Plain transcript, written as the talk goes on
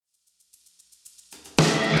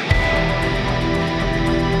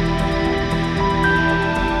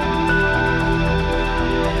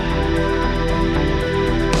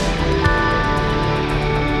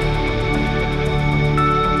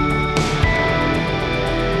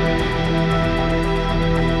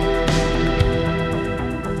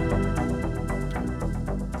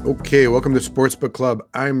Okay, welcome to Sportsbook Club.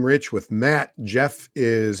 I'm Rich with Matt. Jeff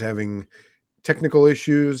is having technical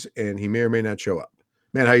issues, and he may or may not show up.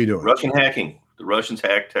 Matt, how you doing? Russian hacking. The Russians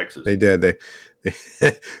hacked Texas. They did. They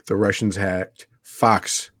the Russians hacked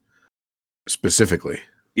Fox specifically.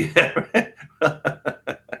 Yeah.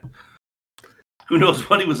 Who knows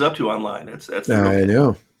what he was up to online? That's I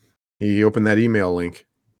know. He opened that email link.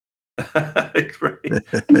 Right.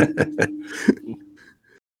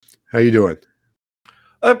 How you doing?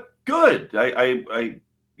 Good. I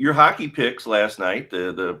your hockey picks last night.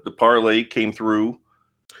 The parlay came through.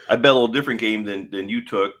 I bet a little different game than you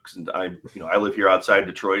took. I live here outside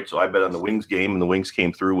Detroit, so I bet on the Wings game, and the Wings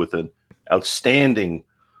came through with an outstanding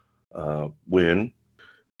win.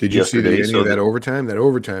 Did you see any of that overtime? That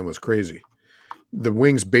overtime was crazy. The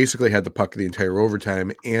Wings basically had the puck the entire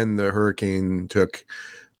overtime, and the Hurricane took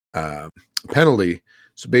penalty.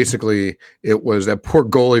 So basically, it was that poor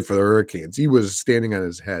goalie for the Hurricanes. He was standing on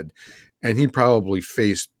his head, and he probably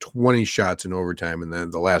faced 20 shots in overtime, and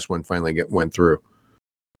then the last one finally went through.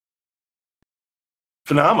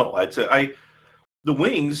 Phenomenal. I'd say the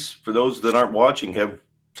Wings, for those that aren't watching, have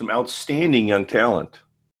some outstanding young talent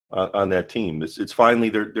on that team. It's finally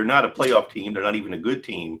they're not a playoff team. They're not even a good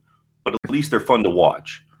team, but at least they're fun to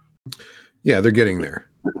watch. Yeah, they're getting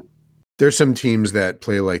there. There's some teams that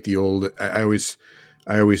play like the old.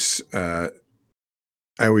 I always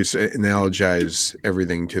analogize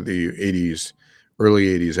everything to the early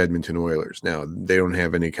 80s Edmonton Oilers. Now they don't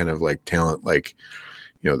have any kind of like talent like,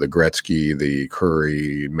 the Gretzky, the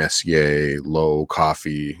Curry, Messier, Lowe,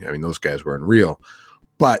 Coffey. I mean, those guys were unreal.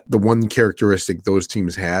 But the one characteristic those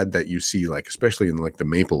teams had that you see, like especially in like the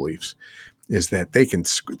Maple Leafs, is that they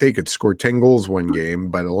could score 10 goals one game,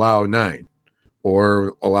 but allow 9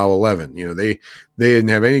 or allow 11. They didn't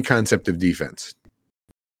have any concept of defense.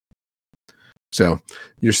 So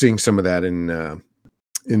you're seeing some of that in the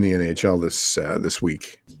NHL this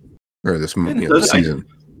week or this season.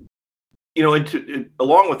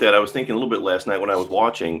 Along with that, I was thinking a little bit last night when I was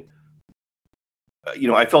watching.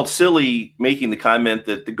 I felt silly making the comment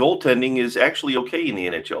that the goaltending is actually okay in the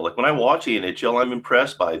NHL. Like when I watch the NHL, I'm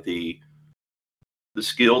impressed by the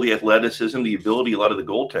skill, the athleticism, the ability, a lot of the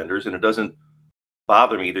goaltenders, and it doesn't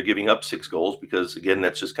bother me they're giving up 6 goals because, again,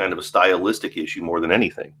 that's just kind of a stylistic issue more than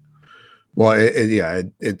anything. Well,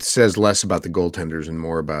 it says less about the goaltenders and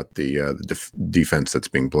more about the defense that's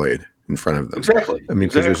being played in front of them. Exactly. I mean,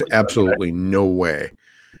 because there's absolutely no way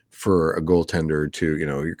for a goaltender to,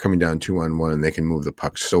 you're coming down 2-on-1 and they can move the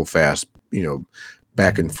puck so fast,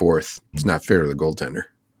 back and forth. It's not fair to the goaltender.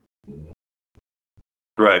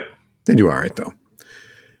 Right. They do all right, though.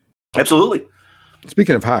 Absolutely.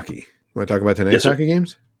 Speaking of hockey, you want to talk about tonight's hockey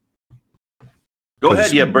games? Go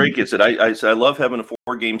ahead. Yeah, break it. I love having a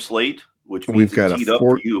 4-game slate, which means we've got it's teed up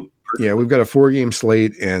for you. Yeah, we've got a 4-game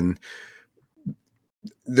slate, and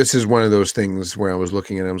this is one of those things where I was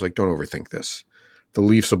looking at it, I was like, don't overthink this. The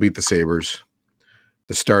Leafs will beat the Sabres.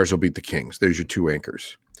 The Stars will beat the Kings. There's your 2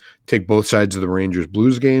 anchors. Take both sides of the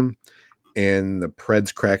Rangers-Blues game and the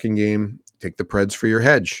Preds-Kraken game. Take the Preds for your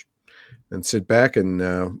hedge. And sit back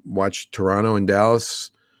and watch Toronto and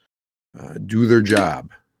Dallas do their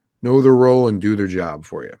job. Know their role and do their job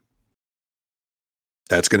for you.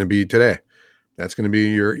 That's going to be today. That's going to be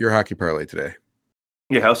your hockey parlay today.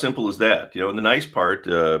 Yeah, how simple is that? And the nice part,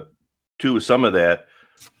 too, is some of that,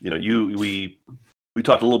 we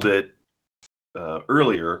talked a little bit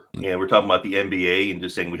earlier, and we're talking about the NBA and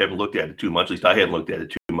just saying we haven't looked at it too much. At least I hadn't looked at it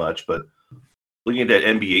too much. But looking at that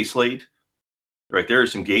NBA slate, right, there are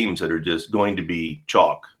some games that are just going to be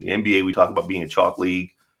chalk. The NBA, we talk about being a chalk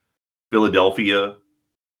league. Philadelphia,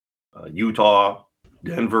 Utah,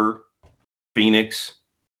 Denver, Phoenix.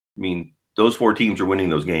 I mean, those 4 teams are winning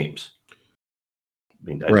those games. I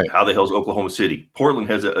mean, right. How the hell is Oklahoma City? Portland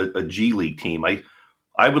has a G League team. I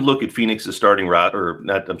would look at Phoenix's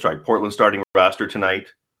Portland's starting roster tonight,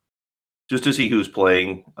 just to see who's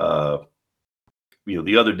playing.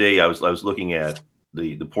 The other day I was looking at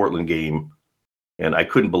the Portland game, and I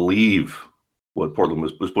couldn't believe what Portland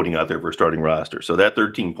was putting out there for a starting roster. So that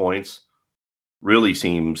 13 points really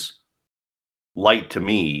seems light to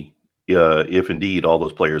me, if indeed all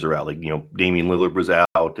those players are out. Like, Damian Lillard was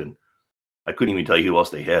out, and I couldn't even tell you who else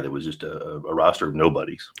they had. It was just a roster of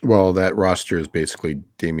nobodies. Well, that roster is basically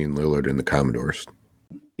Damian Lillard and the Commodores.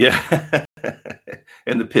 Yeah.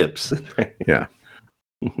 And the Pips. Yeah.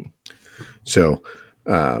 So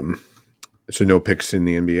no picks in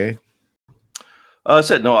the NBA?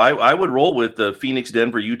 No, I would roll with the Phoenix,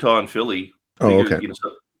 Denver, Utah, and Philly. Oh, okay.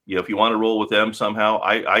 If you want to roll with them somehow,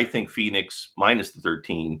 I think Phoenix minus the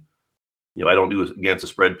 13. I don't do against the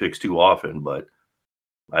spread picks too often, but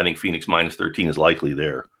I think Phoenix minus 13 is likely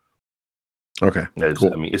there. Okay.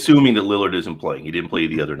 Cool. I mean, assuming that Lillard isn't playing. He didn't play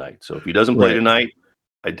the other night. So if he doesn't play tonight,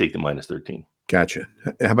 I'd take the -13. Gotcha.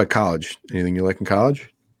 How about college? Anything you like in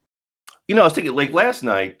college? I was thinking like last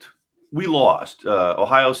night, we lost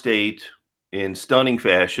Ohio State in stunning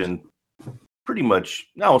fashion. Pretty much,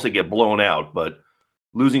 I won't say get blown out, but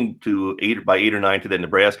losing to 8 or 9 to that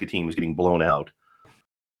Nebraska team was getting blown out.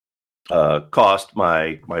 Cost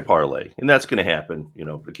my parlay, and that's going to happen,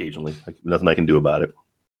 occasionally. Nothing I can do about it.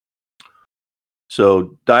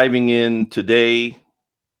 So diving in today,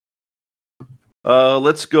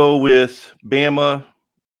 let's go with Bama,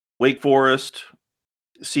 Wake Forest,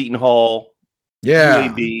 Seton Hall,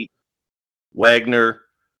 UAB, Wagner,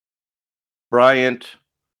 Bryant,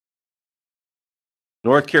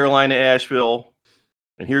 North Carolina, Asheville,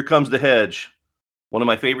 and here comes the hedge. One of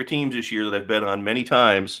my favorite teams this year that I've bet on many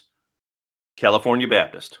times, California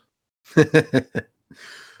Baptist.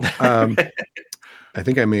 I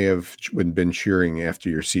think I may have been cheering after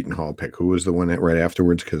your Seton Hall pick. Who was the one right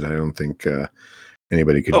afterwards? Because I don't think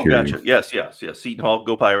anybody could hear you. Yes. Seton Hall,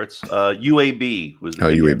 go Pirates. UAB was the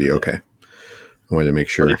UAB, okay. I wanted to make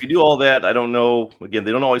sure. But if you do all that, I don't know. Again,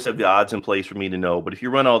 they don't always have the odds in place for me to know. But if you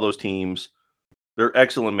run all those teams, they're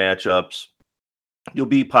excellent matchups. You'll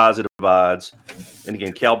be positive odds. And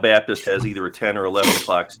again, Cal Baptist has either a 10 or 11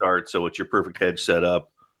 o'clock start, so it's your perfect hedge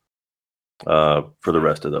setup for the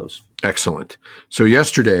rest of those. Excellent. So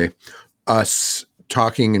yesterday, us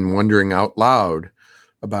talking and wondering out loud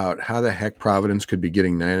about how the heck Providence could be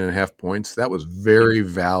getting 9.5 points, that was very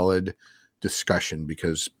valid discussion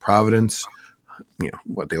because Providence,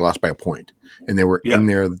 they lost by a point, and they were in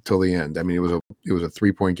there till the end. I mean, it was a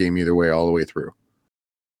 3-point game either way, all the way through.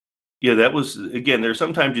 Yeah, that was, again, there's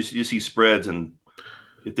sometimes you see spreads, and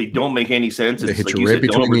if they don't make any sense, they hit you right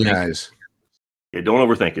between the eyes. Yeah, don't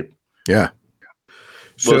overthink it. Yeah.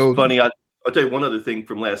 So it's funny. I'll tell you one other thing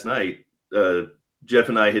from last night. Jeff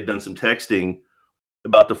and I had done some texting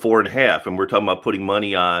about the 4.5, and we're talking about putting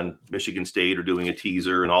money on Michigan State or doing a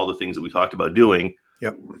teaser and all the things that we talked about doing.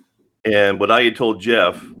 Yep. And what I had told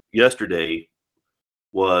Jeff yesterday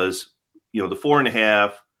was, the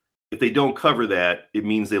 4.5, if they don't cover that, it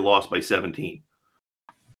means they lost by 17.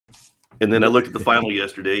 And then I looked at the final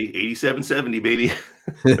yesterday, 87-70, baby.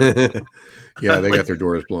 Yeah, they got their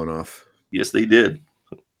doors blown off. Yes, they did.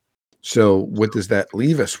 So what does that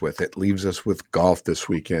leave us with? It leaves us with golf this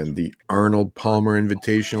weekend, the Arnold Palmer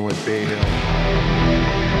Invitational at Bay Hill.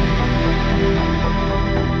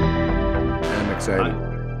 I'm excited.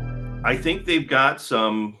 I think they've got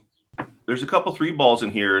there's a couple 3 balls in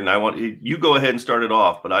here, and I want you go ahead and start it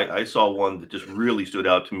off, but I saw one that just really stood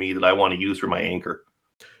out to me that I want to use for my anchor.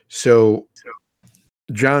 So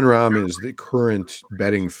John Rahm is the current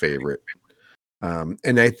betting favorite.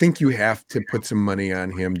 And I think you have to put some money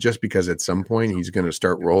on him just because at some point he's going to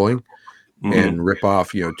start rolling and rip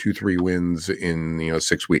off, 2-3 wins in,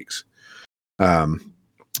 6 weeks.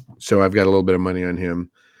 So I've got a little bit of money on him.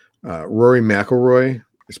 Rory McIlroy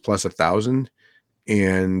is plus 1,000,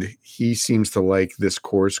 and he seems to like this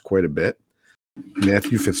course quite a bit.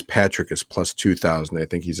 Matthew Fitzpatrick is plus 2,000. I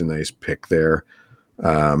think he's a nice pick there.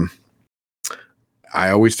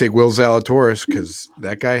 I always take Will Zalatoris because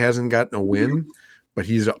that guy hasn't gotten a win, but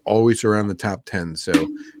he's always around the top 10. So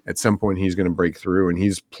at some point he's going to break through, and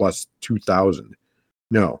he's plus 2,000.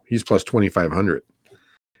 No, he's plus 2,500.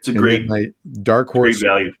 It's a great, my dark horse, great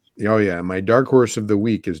value. Oh yeah, my dark horse of the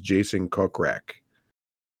week is Jason Kokrak,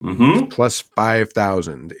 plus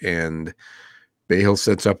 5,000, and Bay Hill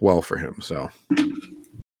sets up well for him. So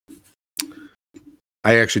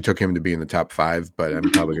I actually took him to be in the top 5, but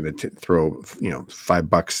I'm probably going to throw,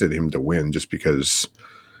 $5 at him to win just because,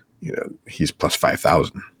 he's plus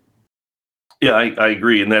 5,000. Yeah, I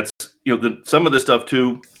agree. And that's, some of the stuff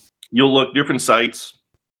too, you'll look, different sites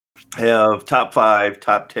have top 5,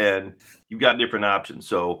 top 10. You've got different options.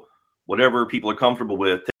 So whatever people are comfortable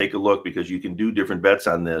with, take a look because you can do different bets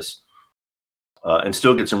on this and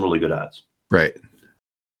still get some really good odds. Right.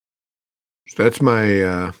 So that's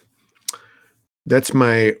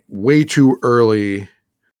my way too early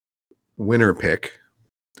winner pick,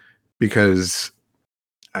 because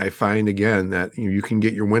I find again that you can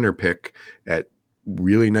get your winner pick at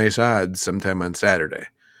really nice odds sometime on Saturday.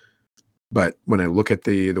 But when I look at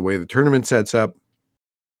the way the tournament sets up,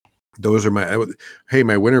 those are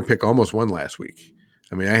my winner pick almost won last week.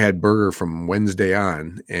 I mean, I had Berger from Wednesday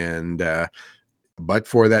on, and but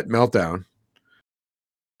for that meltdown,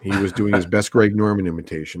 he was doing his best Greg Norman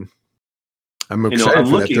imitation. I'm excited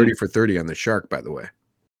for that 30 for 30 on the Shark, by the way.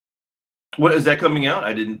 What is that coming out?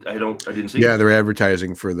 I didn't see. Yeah, they're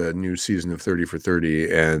advertising for the new season of 30 for 30,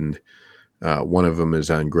 and one of them is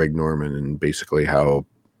on Greg Norman and basically how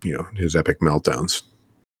his epic meltdowns.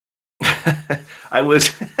 I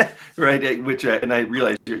was right, and I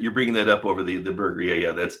realized you're bringing that up over the Berger.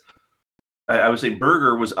 Yeah, that's. I would say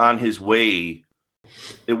Berger was on his way.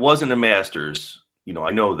 It wasn't a Masters,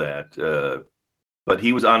 I know that, but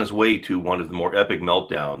he was on his way to one of the more epic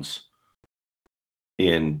meltdowns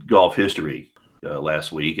in golf history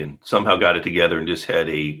last week, and somehow got it together and just had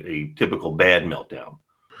a typical bad meltdown.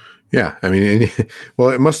 Yeah, I mean, well,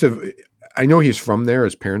 it must have. I know he's from there.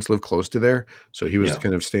 His parents live close to there, so he was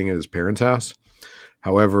kind of staying at his parents' house.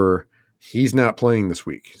 However, he's not playing this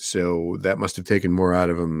week, so that must have taken more out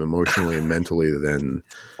of him emotionally and mentally than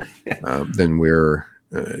we're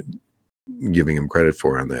giving him credit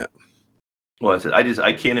for on that. Well,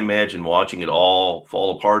 I can't imagine watching it all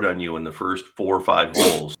fall apart on you in the first 4 or 5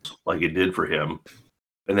 holes like it did for him,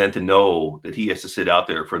 and then to know that he has to sit out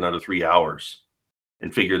there for another 3 hours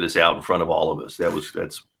and figure this out in front of all of us.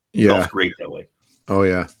 That's great that way. Oh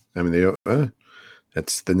yeah, I mean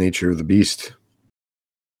that's the nature of the beast.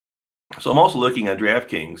 So I'm also looking at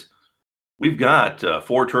DraftKings. We've got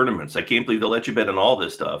 4 tournaments. I can't believe they'll let you bet on all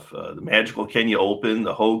this stuff. The Magical Kenya Open,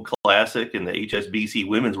 the Hogue Classic, and the HSBC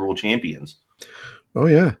Women's World Champions. Oh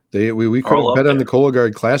yeah, we could have bet on the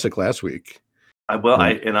Cologuard Classic last week. I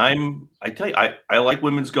tell you, I like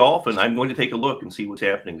women's golf, and I'm going to take a look and see what's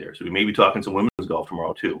happening there. So we may be talking some women's golf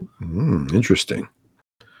tomorrow too. Interesting.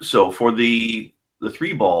 So for the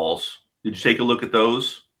 3 balls, did you take a look at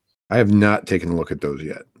those? I have not taken a look at those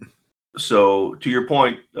yet. So to your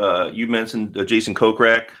point, you mentioned Jason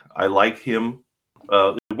Kokrak. I like him.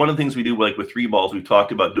 One of the things we do, like with 3 balls, we've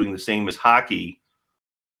talked about doing the same as hockey,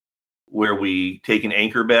 where we take an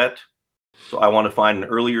anchor bet. So I want to find an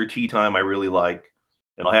earlier tee time I really like,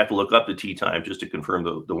 and I'll have to look up the tee time just to confirm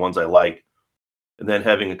the ones I like, and then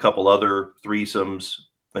having a couple other threesomes,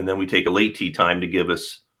 and then we take a late tee time to give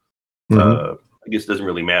us. I guess it doesn't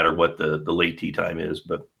really matter what the late tee time is,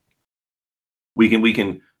 but we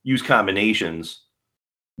can use combinations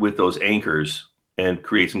with those anchors and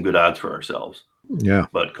create some good odds for ourselves. Yeah.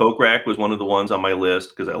 But Kokrak was one of the ones on my list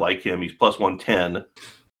because I like him. He's plus 110,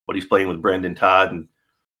 but he's playing with Brendan Todd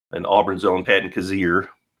and Auburn's own Patton Kazir.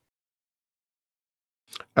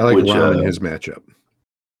 I like Rahm in his matchup.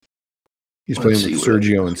 He's playing with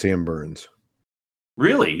Sergio and Sam Burns.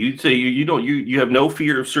 Really? You'd say you have no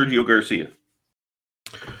fear of Sergio Garcia?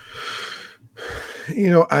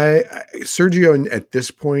 Sergio at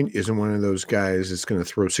this point isn't one of those guys that's going to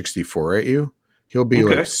throw 64 at you. He'll be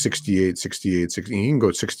like 68, 68, 60. He can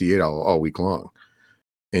go 68 all week long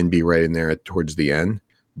and be right in there towards the end.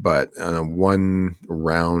 But on a one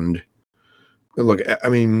round, look, I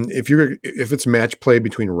mean, if it's match play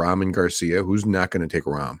between Rahm and Garcia, who's not going to take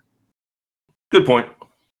Rahm? Good point.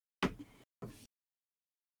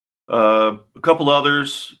 A couple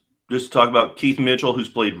others. Just to talk about Keith Mitchell, who's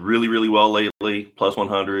played really, really well lately, plus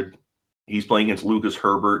 100. He's playing against Lucas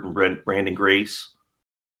Herbert and Brandon Grace.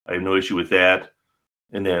 I have no issue with that.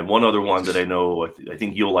 And then one other one that I know I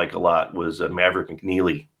think you'll like a lot was Maverick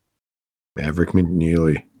McNeely. Maverick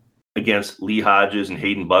McNeely. Against Lee Hodges and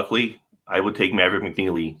Hayden Buckley. I would take Maverick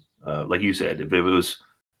McNeely, like you said. If it was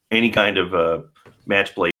any kind of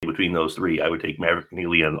match play between those 3, I would take Maverick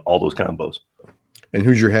McNeely on all those combos. And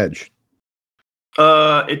who's your hedge?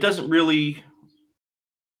 It doesn't really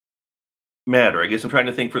matter. I guess I'm trying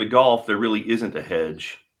to think for the golf, there really isn't a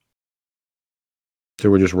hedge. So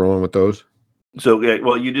we're just rolling with those? So,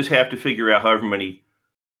 well, you just have to figure out however many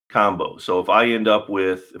combos. So if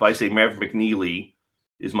I say Maverick McNeely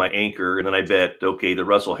is my anchor, and then I bet, okay, the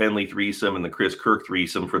Russell Henley threesome and the Chris Kirk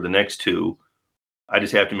threesome for the next 2, I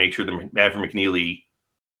just have to make sure that Maverick McNeely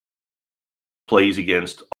plays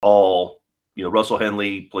against all. Russell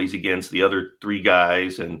Henley plays against the other 3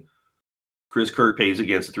 guys, and Chris Kirk plays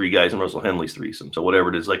against the 3 guys in Russell Henley's threesome. So whatever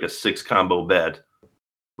it is, like a 6 combo bet,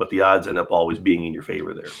 but the odds end up always being in your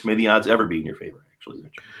favor there. May the odds ever be in your favor, actually,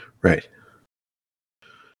 Rich. Right.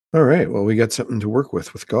 All right. Well, we got something to work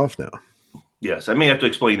with golf now. Yes, I may have to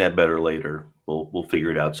explain that better later. We'll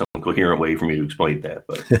figure it out, some coherent way for me to explain that.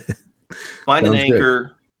 But find an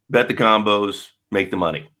anchor, bet the combos, make the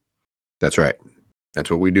money. That's right.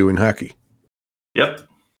 That's what we do in hockey. Yep.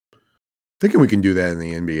 Thinking we can do that in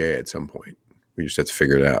the NBA at some point. We just have to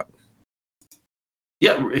figure it out.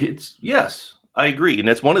 Yeah, yes, I agree. And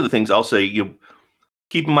that's one of the things I'll say,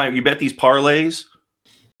 keep in mind, you bet these parlays,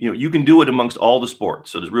 you can do it amongst all the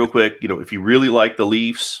sports. So just real quick, if you really like the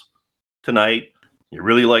Leafs tonight, you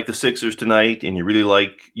really like the Sixers tonight, and you really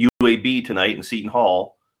like UAB tonight in Seton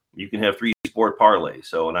Hall, you can have 3 sport parlays.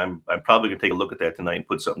 So, and I'm probably going to take a look at that tonight and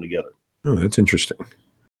put something together. Oh, that's interesting.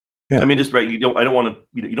 Yeah. I mean, just right. I don't want to.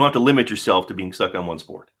 You don't have to limit yourself to being stuck on one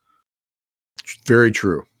sport. very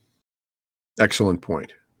true. Excellent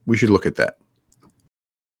point. We should look at that.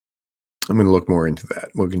 I'm going to look more into that.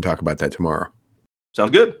 We can talk about that tomorrow.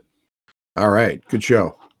 Sounds good. All right. Good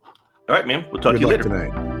show. All right, man. We'll talk to you later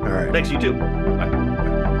tonight. All right. Thanks, you too.